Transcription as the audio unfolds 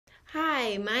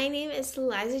Hi, my name is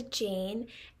Eliza Jane,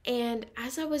 and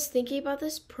as I was thinking about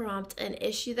this prompt, an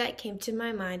issue that came to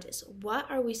my mind is what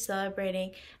are we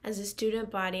celebrating as a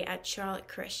student body at Charlotte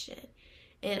Christian?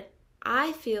 And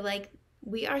I feel like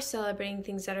we are celebrating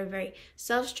things that are very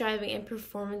self-striving and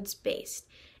performance-based.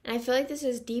 And I feel like this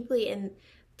is deeply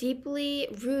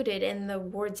rooted in the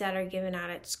words that are given out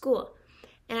at school.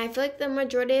 And I feel like the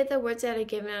majority of the words that are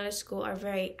given out of school are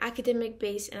very academic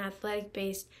based and athletic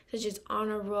based, such as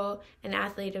honor roll and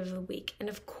athlete of the week. And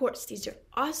of course, these are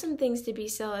awesome things to be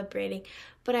celebrating,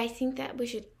 but I think that we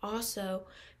should also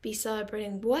be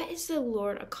celebrating what is the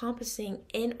Lord accomplishing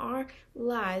in our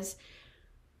lives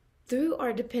through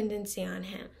our dependency on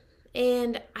Him.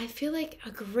 And I feel like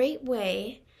a great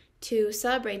way to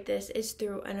celebrate this is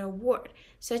through an award,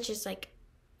 such as like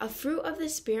a Fruit of the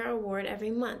Spirit award every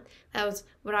month. That was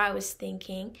what I was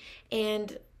thinking.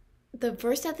 And the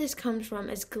verse that this comes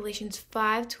from is Galatians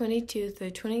 5:22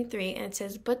 through 23, and it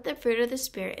says, "But the fruit of the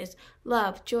Spirit is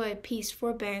love, joy, peace,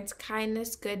 forbearance,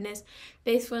 kindness, goodness,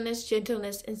 faithfulness,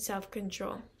 gentleness, and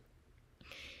self-control."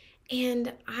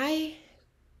 And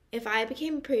if I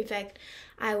became a prefect,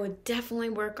 I would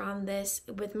definitely work on this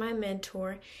with my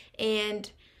mentor, and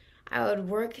I would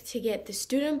work to get the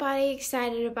student body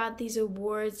excited about these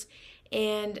awards,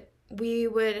 and we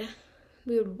would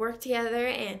work together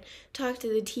and talk to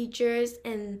the teachers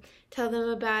and tell them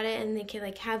about it, and they could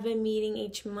like have a meeting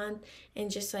each month and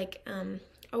just like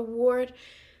award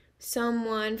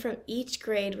someone from each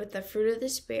grade with the fruit of the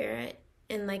Spirit.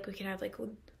 And like we could have like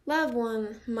love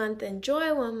one month and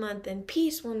joy one month and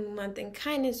peace one month and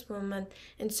kindness one month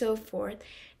and so forth.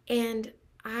 And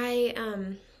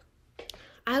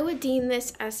I would deem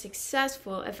this as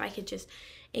successful if I could just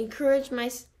encourage my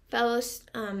fellow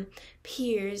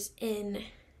peers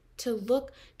to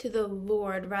look to the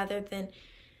Lord rather than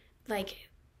like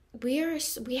we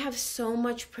have so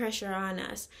much pressure on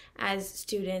us as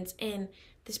students, and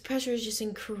this pressure is just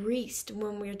increased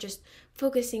when we're just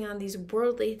focusing on these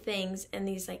worldly things and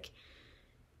these like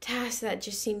tasks that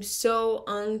just seem so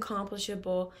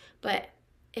unaccomplishable. But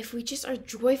if we just are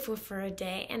joyful for a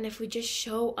day, and if we just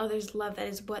show others love, that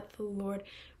is what the Lord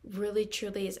really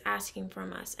truly is asking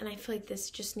from us. And I feel like this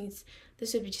just needs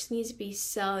to be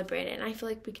celebrated. And I feel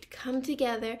like we could come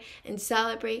together and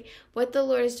celebrate what the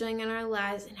Lord is doing in our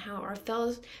lives and how our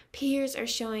fellow peers are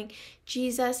showing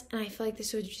Jesus. And I feel like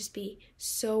this would just be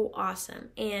so awesome.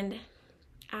 And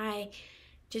I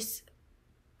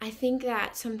think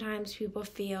that sometimes people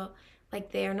feel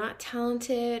like they are not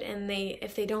talented, and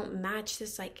if they don't match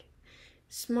this like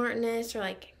smartness, or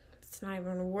like it's not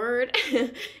even a word,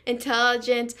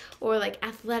 intelligence or like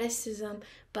athleticism.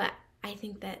 But I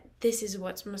think that this is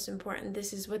what's most important.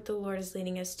 This is what the Lord is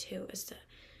leading us to, is to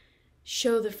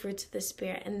show the fruits of the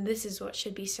Spirit, and this is what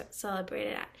should be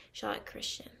celebrated at Charlotte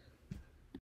Christian.